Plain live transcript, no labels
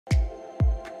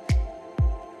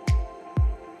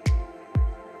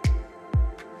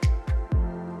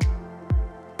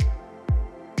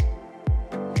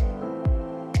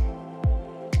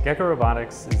Gecko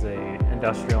Robotics is an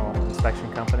industrial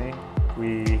inspection company.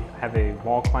 We have a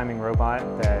wall climbing robot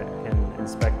that can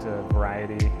inspect a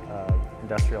variety of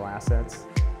industrial assets.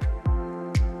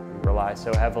 We rely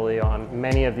so heavily on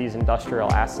many of these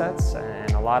industrial assets,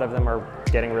 and a lot of them are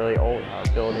getting really old. Our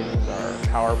buildings, our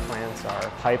power plants, our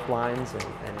pipelines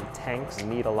and tanks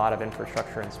need a lot of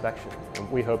infrastructure inspection. And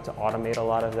we hope to automate a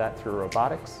lot of that through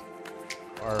robotics.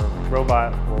 Our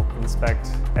robot will inspect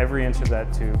every inch of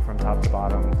that tube from top to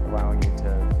bottom, allowing you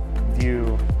to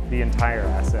view the entire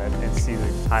asset and see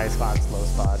the high spots, low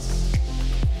spots.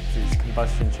 These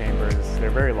combustion chambers,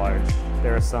 they're very large.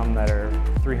 There are some that are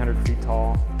 300 feet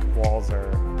tall. Walls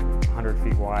are 100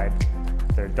 feet wide.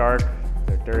 They're dark,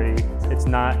 they're dirty. It's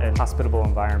not a hospitable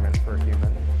environment for a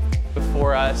human.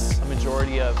 Before us, a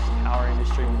majority of the power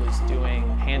industry was doing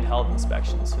handheld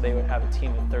inspections. So they would have a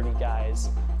team of 30 guys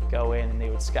go in and they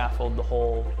would scaffold the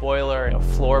whole boiler,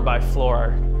 floor by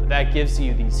floor. That gives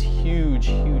you these huge,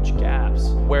 huge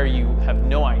gaps where you have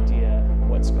no idea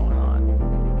what's going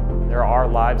on. There are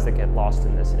lives that get lost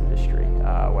in this industry,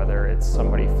 whether it's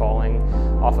somebody falling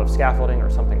off of scaffolding or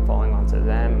something falling onto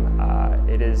them.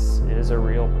 It is a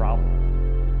real problem.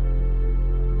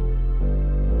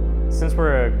 Since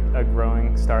we're a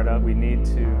growing startup, we need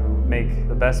to make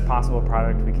the best possible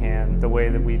product we can. The way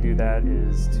that we do that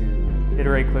is to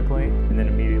iterate quickly and then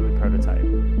immediately prototype.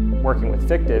 Working with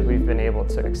Fictiv, we've been able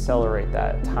to accelerate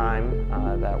that time,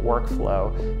 that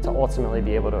workflow, to ultimately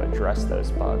be able to address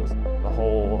those bugs. The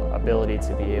whole ability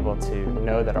to be able to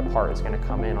know that a part is going to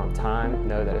come in on time,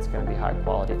 know that it's going to be high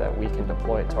quality, that we can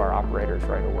deploy it to our operators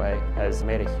right away, has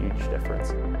made a huge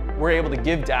difference. We're able to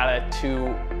give data to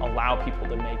allow people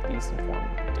to make these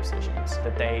informed decisions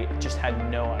that they just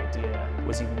had no idea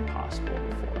was even possible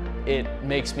before. It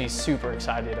makes me super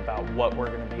excited about what we're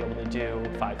going to be able to do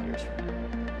 5 years from now.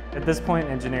 At this point,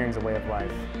 engineering is a way of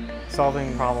life.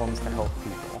 Solving problems to help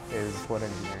people is what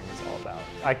engineering is all about.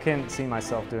 I can't see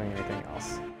myself doing anything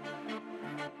else.